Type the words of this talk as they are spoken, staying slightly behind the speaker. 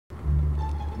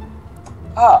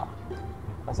Ah!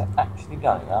 Is it actually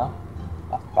going now?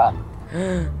 That's bad.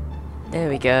 There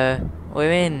we go.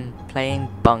 We're in playing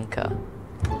bunker.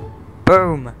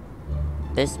 Boom!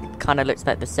 This kind of looks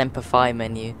like the Semper Fi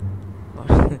menu.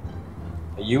 Are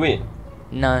you in?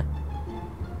 No.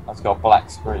 I've got a black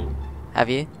screen. Have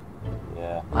you?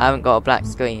 Yeah. I haven't got a black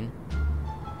screen.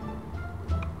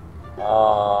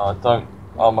 Don't.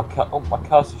 Oh, my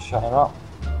cursor's showing up.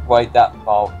 Wait, that.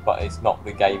 Oh, but it's not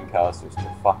the game cursor, it's the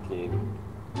fucking.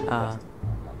 Uh,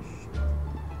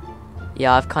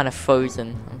 yeah, I've kind of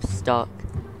frozen. I'm stuck.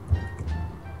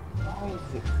 Why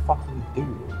is it fucking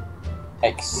doing?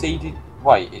 Exceeded.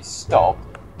 Wait, it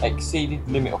stopped. Exceeded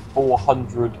limit of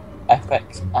 400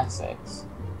 FX assets.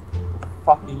 What the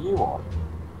fuck are you on?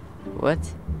 What?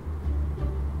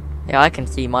 Yeah, I can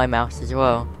see my mouse as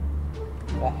well.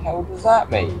 The hell does that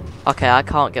mean? Okay, I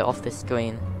can't get off this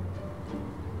screen.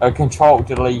 Control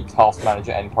delete task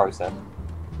manager end process.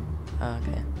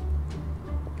 Okay.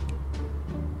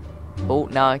 Oh,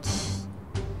 no.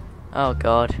 Oh,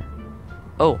 God.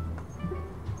 Oh.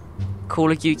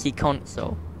 Call of Duty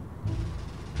console.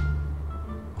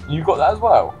 You got that as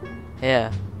well?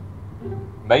 Yeah.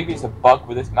 Maybe it's a bug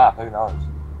with this map, who knows?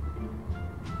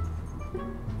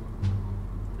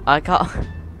 I can't.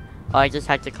 I just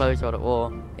had to close World at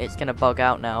War. It's gonna bug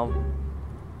out now.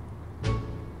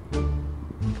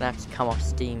 Gonna have to come off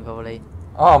Steam probably.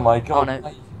 Oh my god, Oh, no.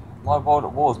 mate, my World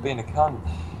at War's being a cunt.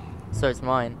 So it's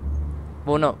mine.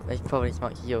 Well, not it's probably as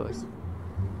much as yours.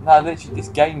 No, literally, this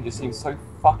game just seems so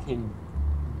fucking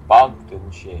bugged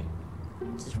and shit.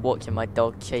 Just watching my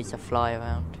dog chase a fly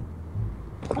around.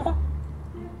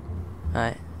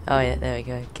 Right. Oh yeah, there we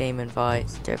go. Game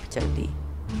invites. Derpyturtless.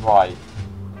 Right.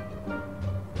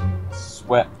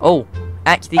 Sweat. Oh,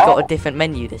 actually got Oh. a different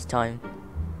menu this time.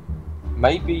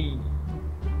 Maybe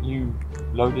you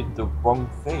loaded the wrong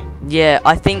thing. Yeah,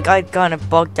 I think I kind of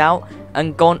bugged out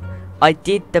and gone. I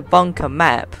did the bunker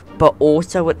map, but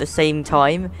also at the same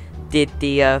time did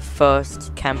the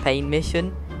first campaign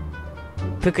mission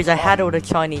because I had all the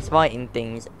Chinese writing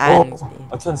things and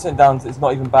I turned the setting down, it's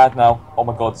not even bad now. Oh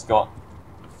my god, Scott.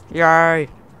 yay!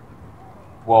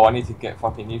 Well, I need to get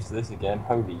fucking used to this again.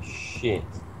 Holy shit.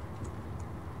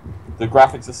 The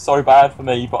graphics are so bad for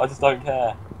me, but I just don't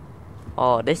care.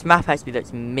 Oh, this map actually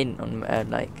looks mint on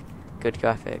like good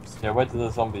graphics. Yeah, where do the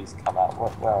zombies come out?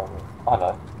 Where are they? I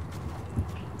don't know.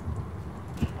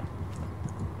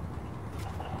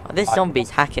 Oh, this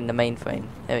zombie's hacking the mainframe.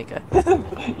 There we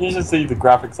go. You should see the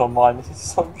graphics on mine. This is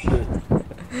so shit.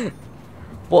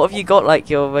 What have you got like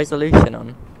your resolution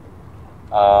on?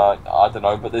 I don't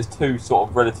know, but there's two sort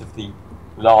of relatively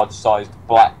large-sized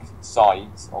black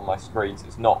sides on my screen, so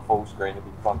it's not full screen. It'd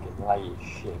be fucking lay as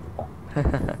shit.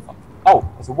 Oh,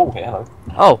 there's a wall here. Hello.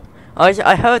 Oh,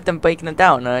 I heard them breaking it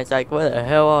down, and I was like, where the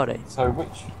hell are they? So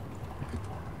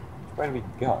where do we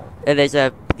go? There's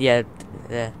a yeah,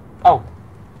 there. Oh,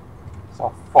 it's a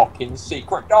fucking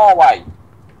secret doorway.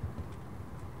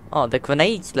 Oh, the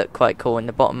grenades look quite cool in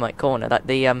the bottom right corner. Like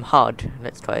the HUD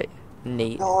looks quite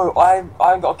neat. No, I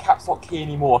haven't got a caps lock key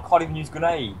anymore. I can't even use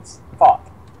grenades. Fuck.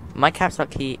 My caps lock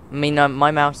key. I mean,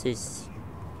 my mouse is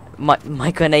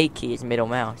my grenade key is middle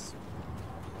mouse.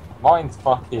 Mine's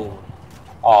fucking.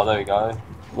 Oh, there we go.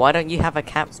 Why don't you have a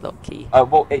caps lock key?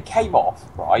 Well, it came off,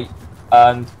 right?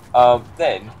 And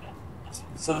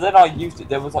so then I used it.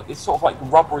 There was like this sort of like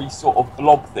rubbery sort of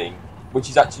blob thing, which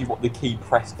is actually what the key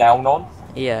pressed down on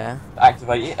Yeah. to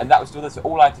activate it, and that was still there. So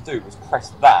all I had to do was press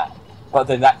that, but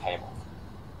then that came off.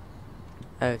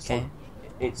 Okay.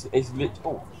 So it's lit.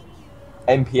 Oh,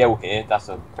 MPL here. That's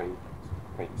a pretty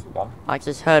useful gun. I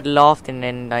just heard laughing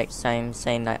and like saying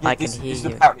like Yeah, I can this hear is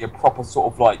you. apparently a proper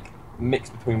sort of like mix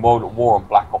between World at War and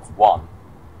Black Ops 1.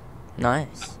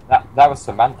 Nice. That was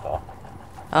Samantha.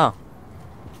 Oh.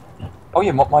 Oh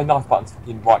yeah, my knife button's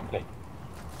fucking right click.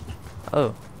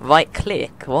 Oh. Right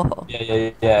click. What?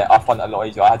 Yeah. I find that a lot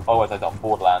easier. I always had that on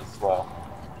Borderlands as well.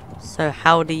 So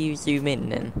how do you zoom in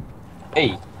then?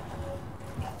 E.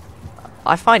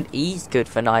 I find E's good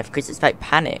for knife because it's like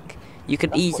panic. You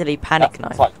can That's easily panic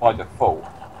That's knife. like by default.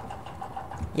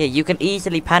 Yeah, you can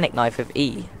easily panic knife with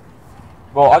E.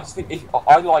 Well, I just think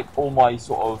I like all my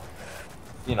sort of,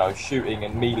 you know, shooting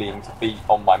and meleeing to be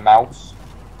on my mouse.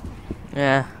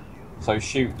 Yeah. So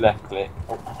shoot, left click.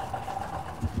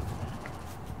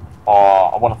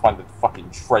 Oh, I want to find the fucking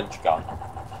trench gun.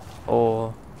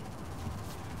 Or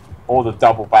Or the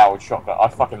double-barreled shotgun. I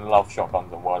fucking love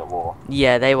shotguns in World at War.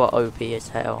 yeah, they were OP as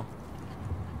hell.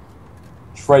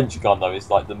 Trench gun, though, is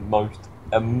like the most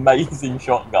amazing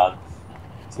shotgun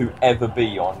to ever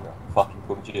be on fucking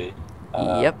Call of Duty.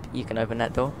 Yep, you can open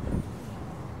that door.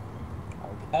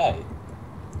 Okay.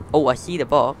 Oh, I see the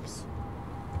box.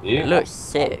 Yeah. It looks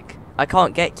sick. I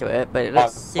can't get to it, but it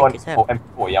looks sick as hell.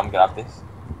 M4, yeah, I'm gonna have this.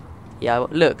 Yeah,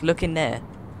 look in there.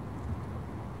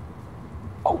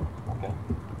 Oh, okay.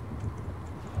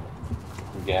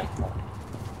 Again.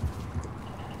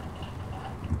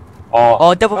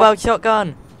 Oh, double barrel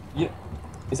shotgun. Yeah.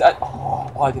 Is that?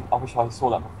 Oh, I wish I saw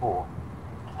that before.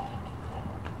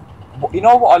 You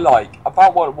know what I like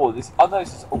about what it was? I know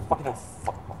this is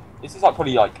this is like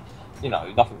probably like, you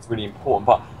know, nothing's really important,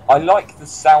 but I like the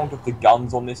sound of the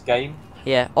guns on this game.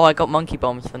 Yeah. Oh, I got monkey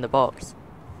bombs from the box.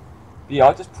 Yeah,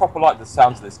 I just proper like the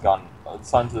sounds of this gun, the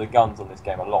sounds of the guns on this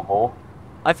game a lot more.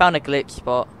 I found a glitch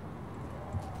spot.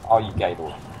 Oh, you gay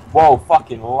boy. Whoa,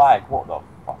 fucking lag, what the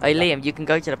fuck? Hey, Liam, you can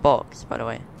go to the box, by the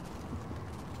way.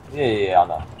 Yeah, I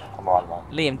know. I'm alright, man.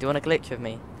 Liam, do you want to glitch with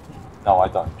me? No, I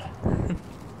don't.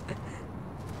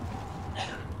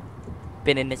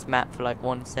 Been in this map for like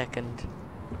 1 second.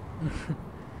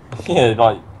 Yeah,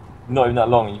 like, not even that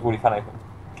long and you've already found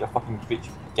a fucking bitch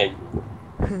gay boy.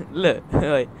 Look,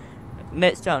 wait.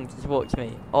 Next time, just watch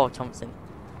me. Oh, Thompson.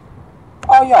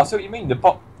 Oh yeah, I see what you mean. The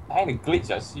bot ain't a glitch,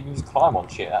 though, so you can just climb on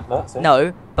shit. That's it.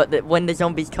 No, but when the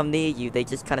zombies come near you, they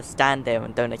just kind of stand there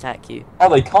and don't attack you. Oh,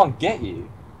 they can't get you.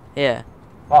 Yeah.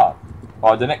 Fuck.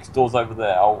 Alright, the next door's over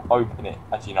there. I'll open it.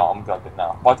 Actually, no, I'm going to open it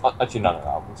now. Actually,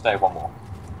 no. We'll stay with one more.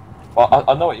 But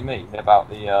I know what you mean about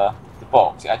the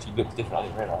box. It actually looks different. I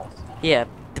didn't realise. Yeah.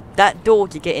 That door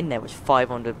to get in there was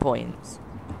 500 points.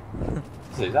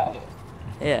 So is that it?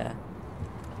 Yeah.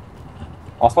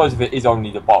 I suppose if it is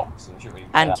only the box, then it shouldn't really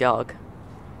be And that. jug.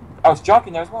 Oh, it's jug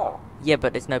in there as well. Yeah,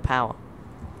 but there's no power.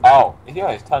 Oh, yeah,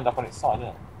 it's turned up on its side, isn't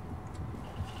it?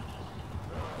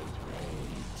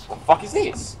 What the fuck is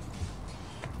this?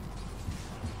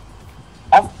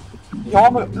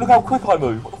 Look how quick I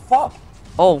move. What the fuck?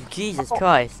 Oh, Jesus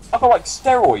Christ. I've got like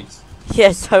steroids.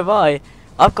 Yeah, so have I.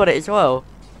 I've got it as well.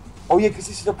 Oh yeah, because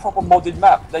this is a proper modded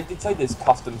map. They did say there's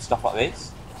custom stuff like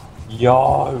this.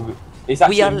 Yo, it's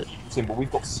actually a symbol.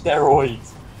 We've got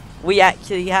steroids. We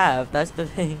actually have. That's the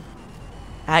thing.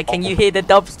 Can you hear the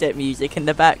dubstep music in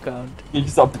the background? You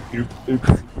just like,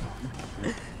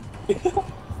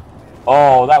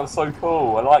 oh, that was so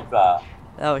cool. I like that.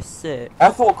 That was sick. I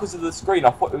thought because of the screen,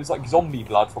 I thought it was like zombie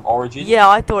blood from Origin. Yeah,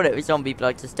 I thought it was zombie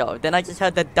blood to start with. Then I just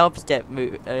heard the dubstep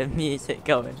music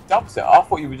going. Dubstep? I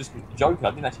thought you were just joking.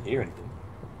 I didn't actually hear anything.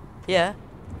 Yeah.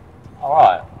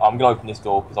 Alright, I'm going to open this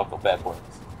door because I've got better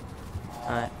points.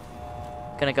 Alright.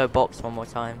 Gonna go box one more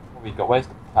time. What have we got? Where's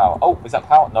the power? Oh, is that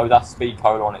power? No, that's speed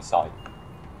cola on its side.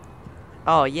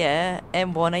 Oh yeah,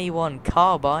 M1A1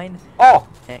 carbine. Oh!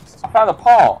 Next. I found a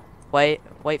part! Wait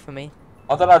for me.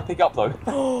 I don't know how to pick up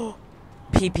though.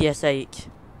 PPSH.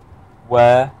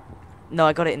 Where? No,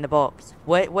 I got it in the box.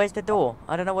 Where's the door?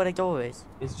 I don't know where the door is.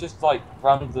 It's just like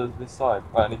round this side.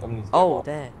 Right, I need to Oh, get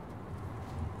there.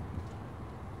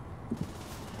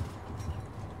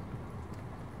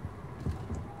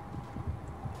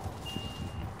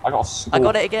 I got a score. I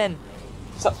got it again.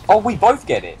 So, oh, we both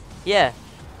get it. Yeah.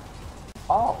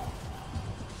 Oh.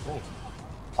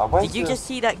 Really? Did you just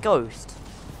see that ghost?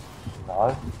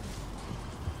 No.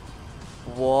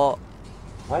 What?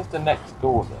 Where's the next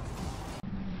door then?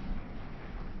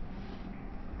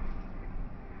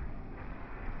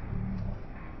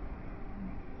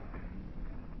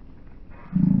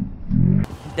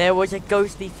 There was a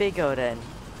ghostly figure then.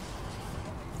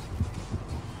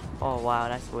 Oh wow,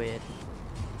 that's weird.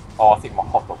 Oh, I think my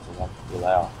hot dogs are there. Yeah, they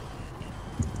are.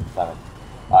 Damn it.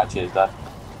 Alright, cheers, Dad.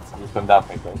 Just come down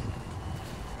for me, please.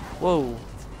 Whoa.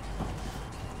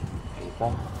 Cheers,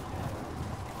 Dad.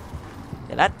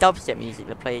 Yeah, that dubstep music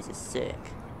the plays is sick.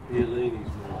 Yeah, ladies,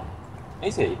 man.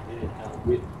 Is he? Yeah, kind of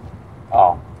weird.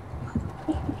 Oh.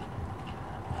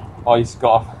 Oh, he's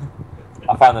got.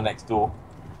 I found the next door.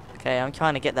 Okay, I'm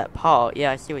trying to get that part.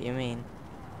 Yeah, I see what you mean.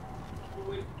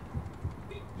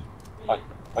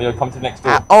 Oh, you'll come to the next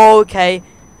door. Oh, okay.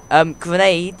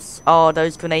 Grenades are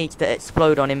those grenades that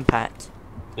explode on impact.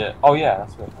 Yeah. Oh, yeah,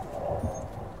 that's good.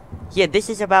 Yeah, this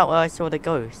is about where I saw the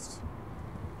ghost.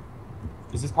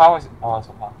 Is this power? Oh, that's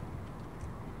not power.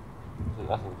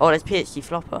 Oh, there's PhD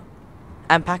Flopper.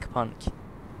 And Pack-a-Punch.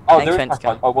 Oh, and there is trench pack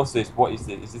gun. Oh, what's this? What is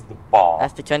this? Is this the bar?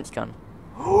 That's the trench gun.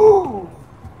 Oh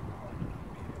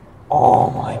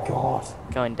my god.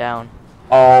 Going down.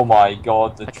 Oh my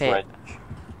god, the Okay. trench.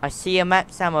 I see a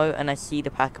max ammo and I see the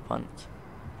Pack-a-Punch.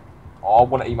 Oh, I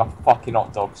want to eat my fucking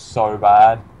hot dog so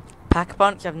bad.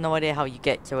 Pack-a-Punch, I have no idea how you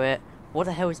get to it. What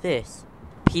the hell is this?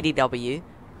 PDW.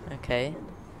 Okay.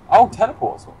 Oh,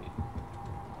 teleport's what you.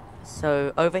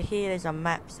 So, over here there's a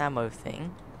max ammo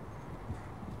thing.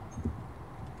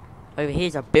 Over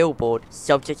here's a billboard.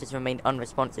 Subject has remained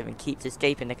unresponsive and keeps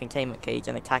escaping the containment cage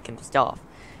and attacking the staff.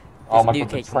 Oh This my new god,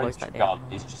 the cage will most trench likely gun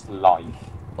have- is just life.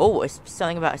 Oh, it's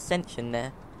something about ascension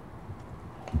there.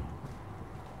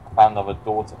 I found another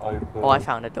door to open. Oh, I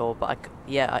found a door, but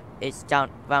it's down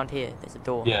around here. There's a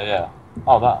door. Yeah, yeah.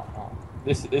 Oh, that. Oh.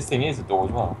 This thing is a door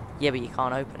as well. Yeah, but you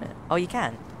can't open it. Oh, you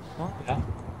can. What? Yeah.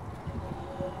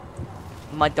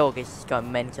 My dog is just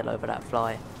going mental over that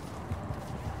fly.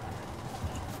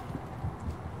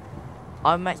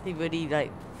 I'm actually really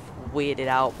like weirded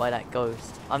out by that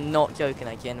ghost. I'm not joking.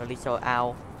 I generally saw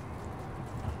ow.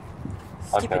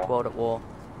 Stupid Okay. World at War.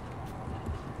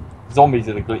 Zombies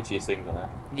are the glitchiest things on there.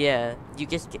 Yeah, you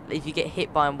just get, if you get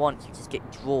hit by them once, you just get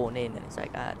drawn in, and it's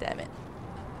like, ah, damn it.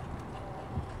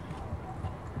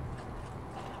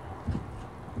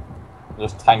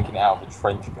 Just tanking it out of the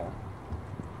trench gun.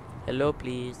 Hello,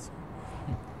 please.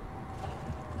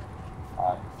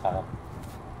 Alright, kind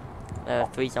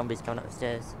of. 3 zombies coming up the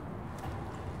stairs.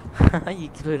 You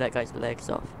blew that guy's legs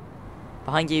off.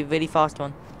 Behind you, really fast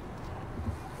one.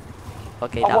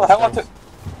 Okay, Oh, that what the hell? was close.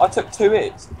 I took 2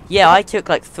 hits. Yeah, I took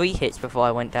like 3 hits before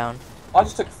I went down. I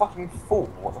just took fucking 4.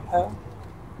 What the hell?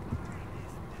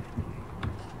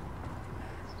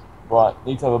 Right,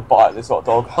 need to have a bite of this hot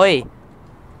dog. Oi!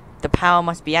 The power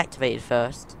must be activated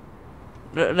first.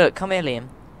 Look, come here, Liam.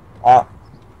 Ah.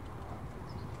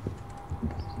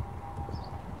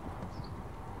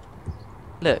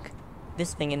 Look,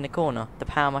 this thing in the corner. The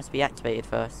power must be activated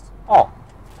first. Oh.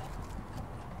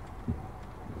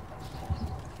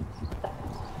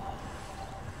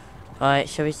 Alright,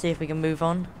 shall we see if we can move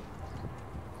on?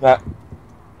 Yeah.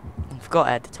 I forgot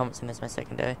I had the Thompson as my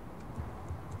secondary.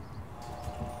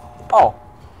 Oh.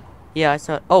 Yeah, I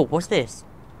saw. Oh, what's this?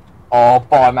 Oh,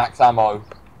 buy max ammo.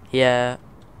 Yeah.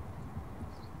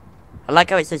 I like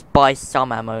how it says buy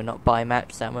some ammo, not buy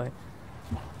max ammo.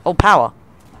 Oh, power.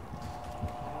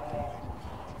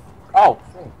 Oh.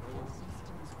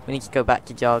 We need to go back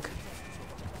to Jug.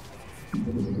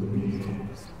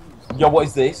 Yo, what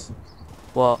is this?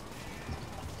 What?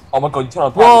 Oh my god, you turn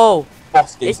on Whoa!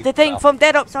 boss It's the thing from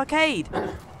Dead Ops Arcade!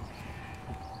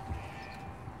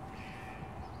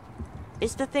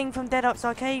 It's the thing from Dead Ops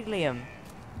Arcade, Liam.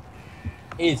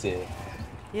 Is it?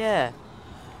 Yeah.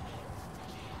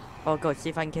 Oh god, see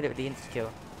if I can kill it with the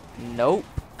insta-kill. Nope.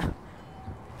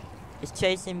 It's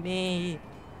chasing me.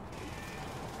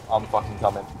 I'm fucking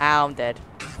coming. Ow, I'm dead.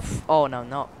 Oh no,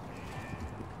 not.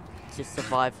 Just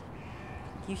survive.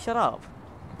 Can you shut up?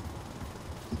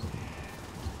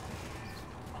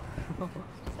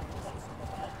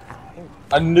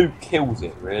 A nuke kills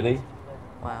it, really?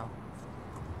 Wow.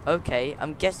 Okay,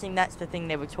 I'm guessing that's the thing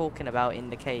they were talking about in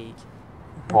the cage.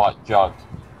 Right, Jug.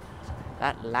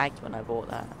 That lagged when I bought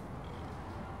that.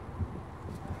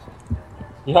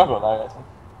 You know, I got no actually.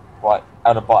 Right,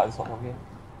 out of bite of this hot dog here.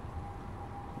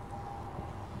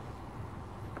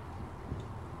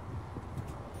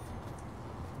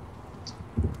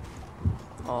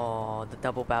 Oh, the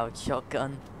double-barreled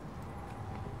shotgun.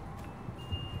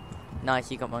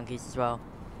 Nice, you got monkeys as well.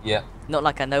 Yeah. Not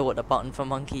like I know what the button for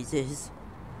monkeys is.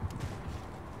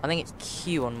 I think it's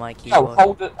Q on my No,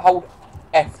 keyboard. hold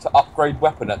F to upgrade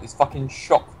weapon at this fucking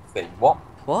shock thing. What?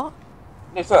 What?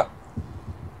 Yes, sir.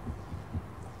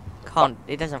 Can't.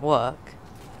 It doesn't work.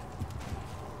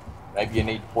 Maybe you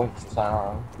need points or something. I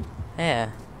don't know. Yeah.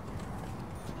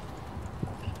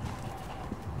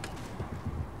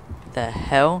 The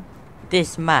hell?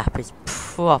 This map is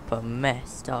proper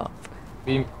messed up.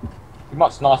 Be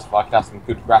much nicer if I could have some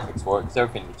good graphics for it, because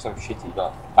everything looks so shitty,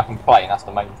 but I can play and that's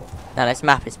the main thing. Now this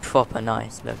map is proper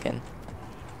nice looking.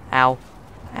 Ow.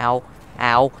 Ow.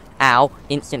 Ow. Ow.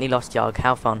 Instantly lost Jug.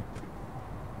 How fun.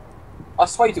 I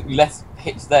swear you took less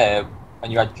hits there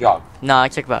and you had Jug. No, I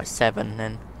took about 7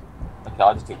 then. Okay,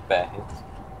 I just took bare hits.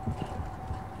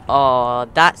 Oh,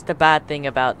 that's the bad thing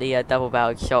about the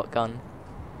double-barreled shotgun.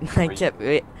 I took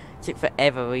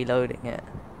forever reloading it.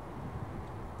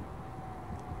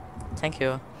 Thank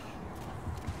you.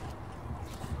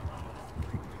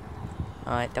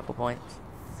 Alright, double points.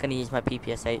 Gonna use my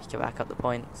PPSH to rack up the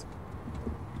points.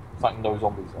 It's like no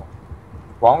zombies there.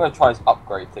 Well, I'm gonna try this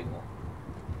upgrade thing now.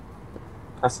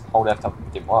 Press and hold F up,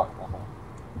 it didn't work. Okay.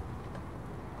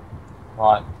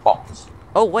 Right, box.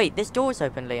 Oh wait, this door's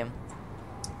open, Liam.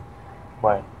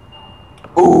 Wait.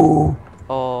 Ooh!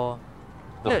 Oh,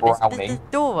 The look, brownie. there's a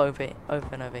door open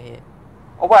over here.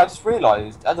 Oh wait, I just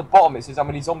realised, at the bottom it says how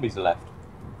many zombies are left.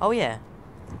 Oh yeah.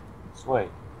 Sweet.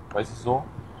 Where's this door?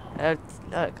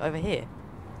 Look over here.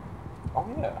 Oh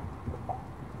yeah.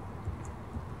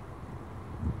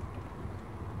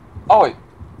 Oh wait.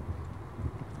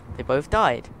 They both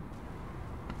died.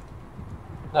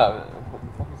 No, what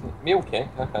the fuck is it? Meal kit,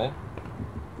 okay.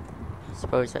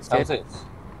 Suppose that's How's good. this?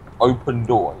 Open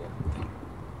door, yeah.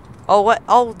 Oh, what?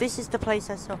 Oh, this is the place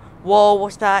I saw. Whoa,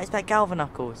 what's that? It's that Galva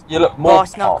Knuckles. Yeah, look, more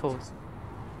Brass parts. Knuckles.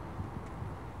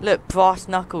 Look, Brass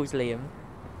Knuckles, Liam.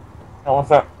 Oh, what's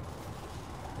that?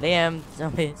 Liam,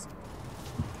 zombies.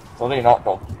 Something not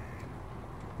dog.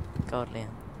 God, Liam.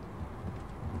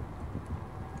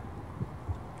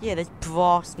 Yeah, there's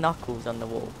Brass Knuckles on the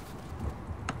wall.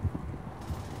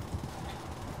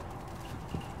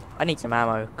 I need some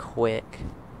ammo, quick.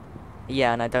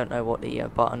 Yeah, and I don't know what the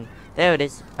button... There it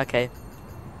is. Okay.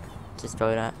 Just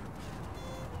throw that.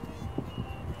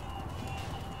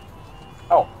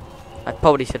 Oh. I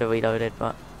probably should have reloaded,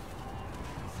 but...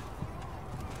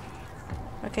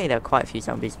 Okay, there are quite a few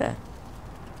zombies there.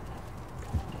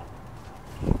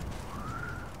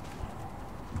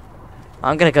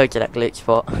 I'm gonna go to that glitch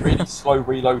spot. Really slow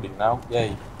reloading now.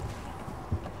 Yay.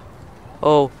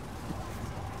 Oh.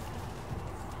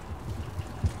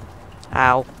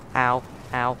 Ow, ow,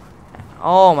 ow.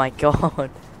 Oh my god.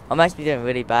 I'm actually doing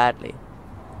really badly.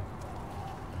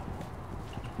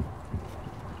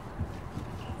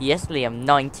 Yes, Liam,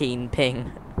 19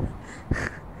 ping.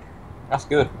 That's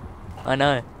good. I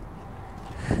know.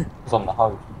 It's on the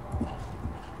hose.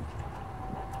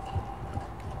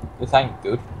 This ain't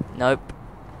good. Nope.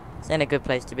 This ain't a good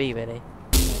place to be, really.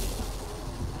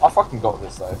 I fucking got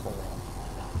this though.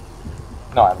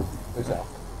 No, I haven't. Who's that?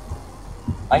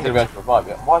 I ain't gonna be able to revive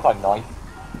it. Why did I knife?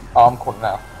 Oh, I'm calling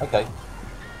now. Okay.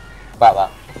 About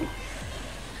that.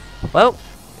 Well,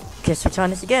 guess we're trying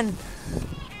this again.